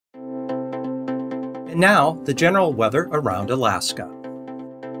And now, the general weather around Alaska.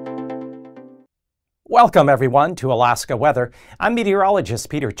 Welcome everyone to Alaska Weather. I'm meteorologist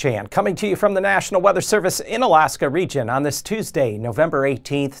Peter Chan, coming to you from the National Weather Service in Alaska region on this Tuesday, November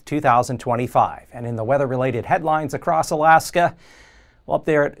 18th, 2025. And in the weather-related headlines across Alaska, well, up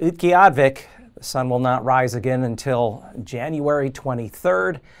there at Utqiagvik, the sun will not rise again until January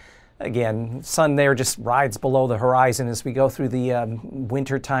 23rd. Again, sun there just rides below the horizon as we go through the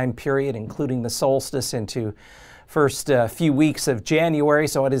wintertime period, including the solstice into first few weeks of January,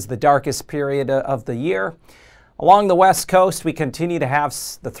 so it is the darkest period of the year. Along the west coast, we continue to have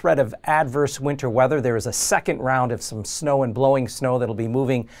the threat of adverse winter weather. There is a second round of some snow and blowing snow that will be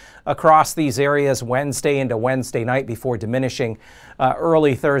moving across these areas Wednesday into Wednesday night before diminishing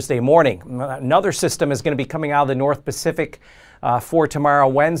early Thursday morning. Another system is going to be coming out of the North Pacific for tomorrow,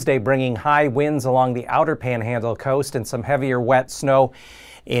 Wednesday, bringing high winds along the outer Panhandle coast and some heavier wet snow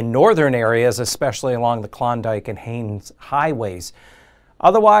in northern areas, especially along the Klondike and Haines highways.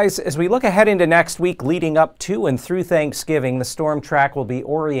 Otherwise, as we look ahead into next week leading up to and through Thanksgiving, the storm track will be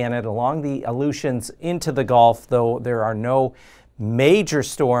oriented along the Aleutians into the Gulf, though there are no major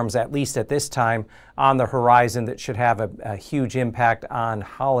storms, at least at this time, on the horizon that should have a huge impact on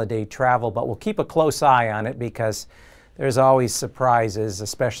holiday travel. But we'll keep a close eye on it because there's always surprises,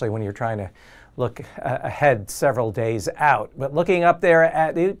 especially when you're trying to look ahead several days out. But looking up there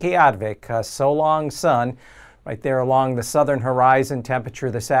at Utqiagvik, so long sun, right there along the southern horizon,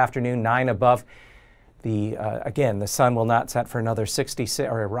 temperature this afternoon 9 above. Again, the sun will not set for another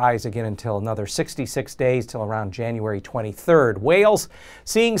 66 or rise again until another 66 days till around January 23rd. Wales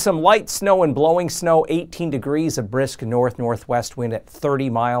seeing some light snow and blowing snow, 18 degrees, a brisk north-northwest wind at 30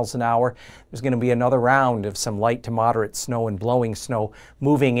 miles an hour. There's going to be another round of some light to moderate snow and blowing snow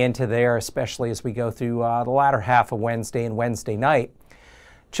moving into there, especially as we go through the latter half of Wednesday and Wednesday night.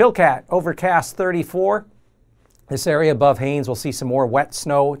 Chilkat, overcast 34. This area above Haines will see some more wet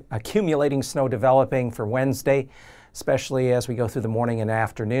snow, accumulating snow developing for Wednesday, especially as we go through the morning and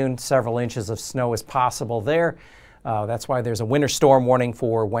afternoon. Several inches of snow is possible there. That's why there's a winter storm warning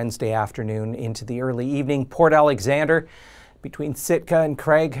for Wednesday afternoon into the early evening. Port Alexander, between Sitka and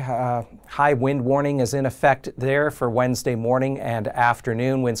Craig, high wind warning is in effect there for Wednesday morning and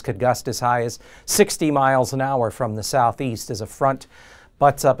afternoon. Winds could gust as high as 60 miles an hour from the southeast as a front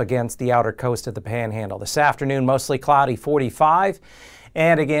butts up against the outer coast of the Panhandle. This afternoon, mostly cloudy, 45.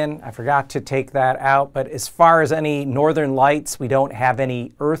 And again, I forgot to take that out, but as far as any northern lights, we don't have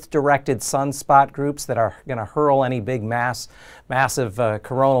any Earth-directed sunspot groups that are going to hurl any big massive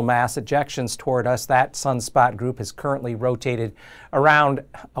coronal mass ejections toward us. That sunspot group is currently rotated around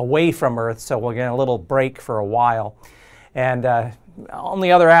away from Earth, so we'll get a little break for a while. And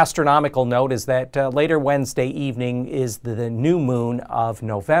only other astronomical note is that later Wednesday evening is the new moon of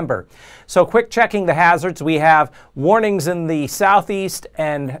November. So quick checking the hazards. We have warnings in the southeast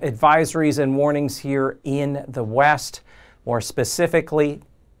and advisories and warnings here in the west. More specifically,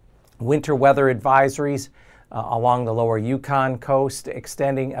 winter weather advisories along the lower Yukon coast,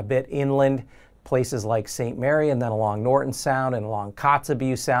 extending a bit inland, places like St. Mary, and then along Norton Sound and along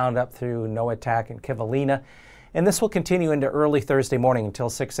Kotzebue Sound up through Noatak and Kivalina. And this will continue into early Thursday morning until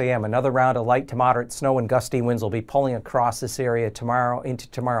 6 a.m. Another round of light to moderate snow and gusty winds will be pulling across this area tomorrow into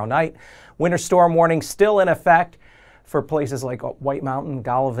tomorrow night. Winter storm warning still in effect for places like White Mountain,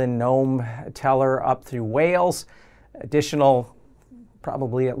 Golovin, Nome, Teller up through Wales. Additional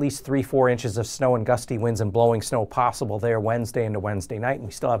probably at least 3-4 inches of snow and gusty winds and blowing snow possible there Wednesday into Wednesday night. And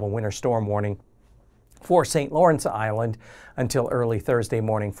we still have a winter storm warning for St. Lawrence Island until early Thursday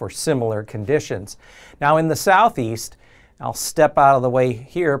morning for similar conditions. Now in the southeast, I'll step out of the way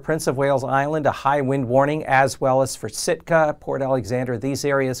here, Prince of Wales Island, a high wind warning, as well as for Sitka, Port Alexander. These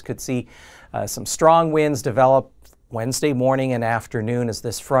areas could see some strong winds develop Wednesday morning and afternoon as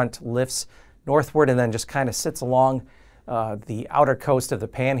this front lifts northward and then just kind of sits along the outer coast of the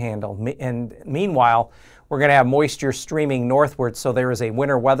Panhandle. And meanwhile, we're going to have moisture streaming northward, so there is a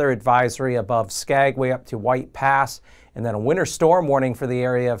winter weather advisory above Skagway up to White Pass, and then a winter storm warning for the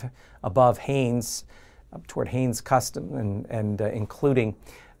area above Haines, up toward Haines Custom and including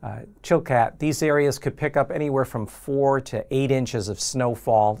Chilkat. These areas could pick up anywhere from 4 to 8 inches of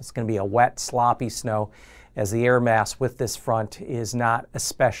snowfall. It's going to be a wet, sloppy snow as the air mass with this front is not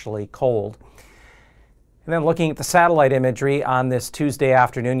especially cold. And then looking at the satellite imagery on this Tuesday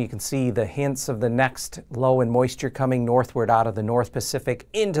afternoon, you can see the hints of the next low in moisture coming northward out of the North Pacific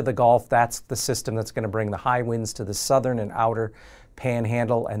into the Gulf. That's the system that's going to bring the high winds to the southern and outer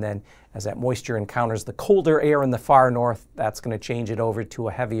Panhandle. And then as that moisture encounters the colder air in the far north, that's going to change it over to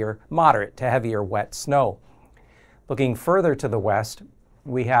a heavier, moderate to heavier wet snow. Looking further to the west,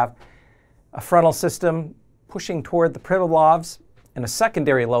 we have a frontal system pushing toward the Pribilofs, and a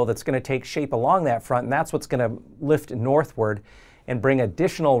secondary low that's going to take shape along that front, and that's what's going to lift northward and bring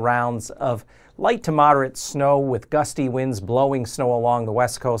additional rounds of light to moderate snow with gusty winds blowing snow along the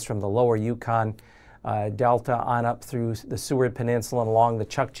west coast from the lower Yukon Delta on up through the Seward Peninsula and along the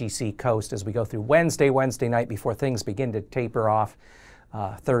Chukchi Sea coast as we go through Wednesday night before things begin to taper off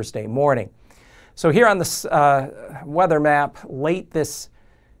Thursday morning. So here on this weather map, late this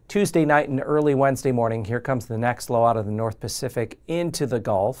Tuesday night and early Wednesday morning, here comes the next low out of the North Pacific into the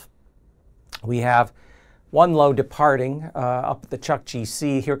Gulf. We have one low departing up the Chukchi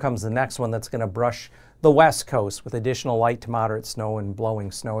Sea. Here comes the next one that's going to brush the west coast with additional light to moderate snow and blowing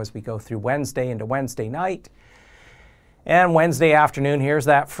snow as we go through Wednesday into Wednesday night. And Wednesday afternoon, here's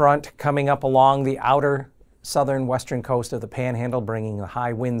that front coming up along the outer southern western coast of the Panhandle, bringing the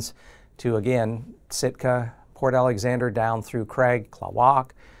high winds to, again, Sitka, Port Alexander, down through Craig,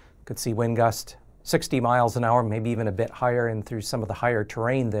 Klawock. Could see wind gust 60 miles an hour, maybe even a bit higher in through some of the higher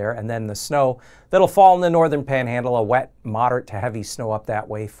terrain there. And then the snow that'll fall in the northern Panhandle, a wet, moderate to heavy snow up that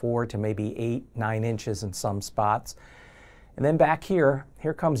way, 4 to maybe 8, 9 inches in some spots. And then back here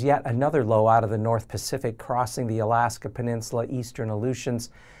comes yet another low out of the North Pacific crossing the Alaska Peninsula, eastern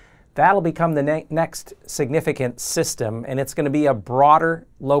Aleutians. That'll become the next significant system, and it's going to be a broader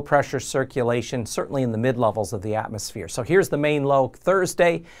low-pressure circulation, certainly in the mid-levels of the atmosphere. So here's the main low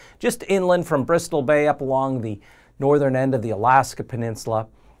Thursday, just inland from Bristol Bay up along the northern end of the Alaska Peninsula.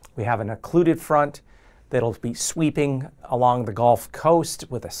 We have an occluded front that'll be sweeping along the Gulf Coast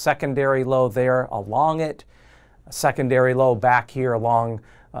with a secondary low there along it, a secondary low back here along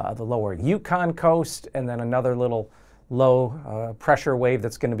the lower Yukon coast, and then another little low pressure wave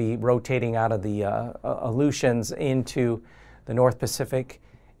that's going to be rotating out of the Aleutians into the North Pacific,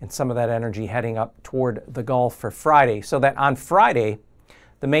 and some of that energy heading up toward the Gulf for Friday. So that on Friday,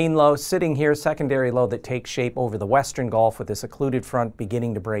 the main low sitting here, secondary low that takes shape over the western Gulf with this occluded front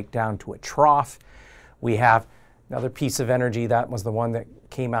beginning to break down to a trough. We have another piece of energy, that was the one that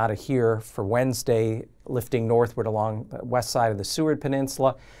came out of here for Wednesday, lifting northward along the west side of the Seward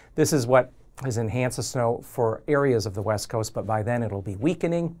Peninsula. This is what has enhanced the snow for areas of the west coast, but by then it'll be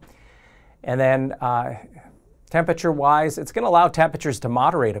weakening. And then temperature-wise, it's going to allow temperatures to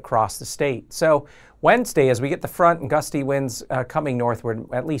moderate across the state. So Wednesday, as we get the front and gusty winds coming northward,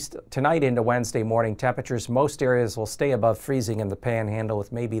 at least tonight into Wednesday morning, temperatures, most areas will stay above freezing in the Panhandle,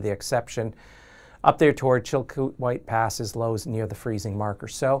 with maybe the exception up there toward Chilkoot White Pass's lows near the freezing marker.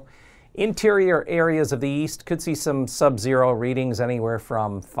 So interior areas of the east could see some sub-zero readings anywhere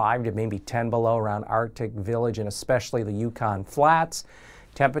from 5 to maybe 10 below around Arctic Village and especially the Yukon Flats.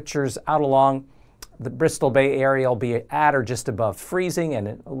 Temperatures out along the Bristol Bay area will be at or just above freezing,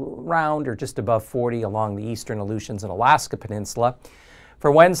 and around or just above 40 along the eastern Aleutians and Alaska Peninsula.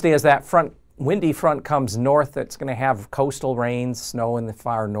 For Wednesday, as that windy front comes north, it's going to have coastal rains, snow in the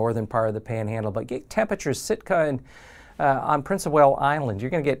far northern part of the Panhandle, but get temperatures Sitka and on Prince of Wales Island,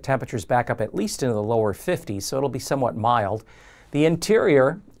 you're going to get temperatures back up at least into the lower 50s, so it'll be somewhat mild. The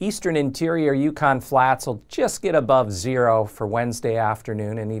interior, eastern interior Yukon Flats will just get above zero for Wednesday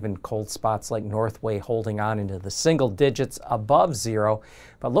afternoon, and even cold spots like Northway holding on into the single digits above zero.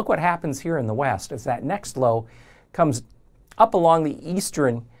 But look what happens here in the west as that next low comes up along the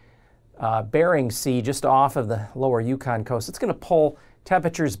eastern Bering Sea, just off of the lower Yukon coast. It's going to pull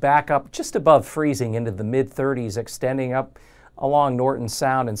temperatures back up just above freezing into the mid-30s, extending up along Norton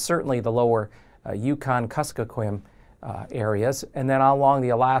Sound and certainly the lower Yukon Kuskokwim areas. And then along the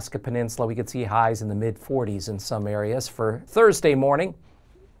Alaska Peninsula, we could see highs in the mid-40s in some areas. For Thursday morning,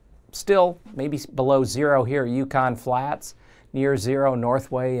 still maybe below zero here, Yukon Flats, near zero,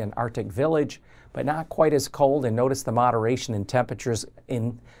 Northway and Arctic Village, but not quite as cold. And notice the moderation in temperatures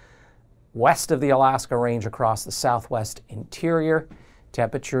in west of the Alaska Range across the southwest interior.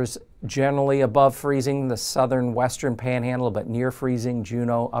 Temperatures generally above freezing, the southern western Panhandle, but near freezing,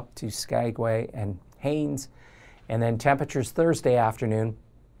 Juneau up to Skagway and Haines. And then temperatures Thursday afternoon,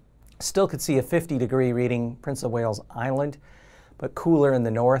 still could see a 50-degree reading, Prince of Wales Island, but cooler in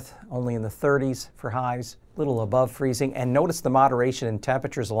the north, only in the 30s for highs, little above freezing. And notice the moderation in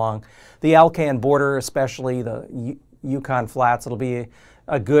temperatures along the Alcan border, especially the Yukon Flats. It'll be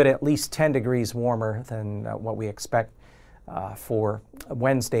a good at least 10 degrees warmer than what we expect for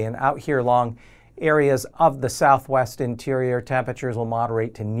Wednesday. And out here along areas of the southwest interior, temperatures will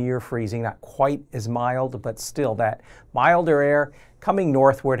moderate to near freezing, not quite as mild, but still that milder air coming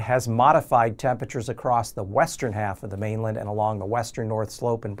northward has modified temperatures across the western half of the mainland and along the western North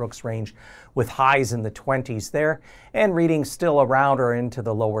Slope and Brooks Range, with highs in the 20s there and readings still around or into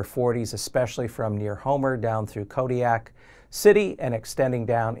the lower 40s, especially from near Homer down through Kodiak City and extending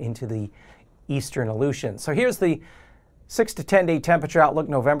down into the eastern Aleutians. So here's the 6 to 10 day temperature outlook,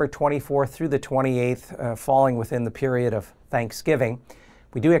 November 24th through the 28th, falling within the period of Thanksgiving.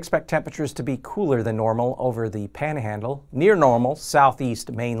 We do expect temperatures to be cooler than normal over the Panhandle, near normal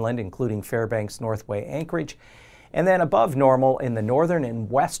southeast mainland, including Fairbanks, Northway, Anchorage, and then above normal in the northern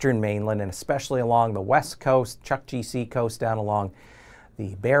and western mainland, and especially along the west coast, Chukchi Sea coast, down along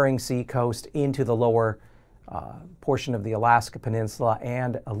the Bering Sea coast into the lower portion of the Alaska Peninsula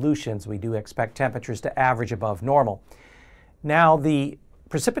and Aleutians. We do expect temperatures to average above normal. Now, the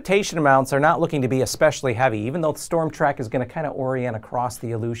precipitation amounts are not looking to be especially heavy, even though the storm track is going to kind of orient across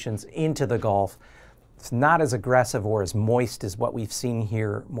the Aleutians into the Gulf. It's not as aggressive or as moist as what we've seen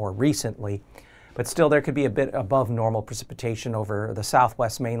here more recently, but still there could be a bit above normal precipitation over the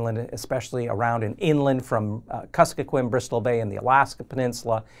southwest mainland, especially around and inland from Kuskokwim, Bristol Bay, and the Alaska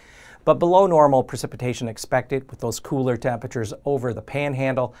Peninsula. But below normal precipitation expected with those cooler temperatures over the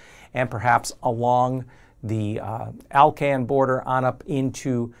Panhandle and perhaps along the Alcan border on up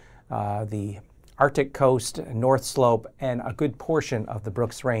into the Arctic coast, North Slope, and a good portion of the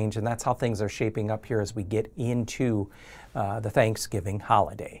Brooks Range. And that's how things are shaping up here as we get into the Thanksgiving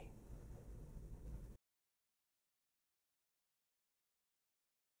holiday.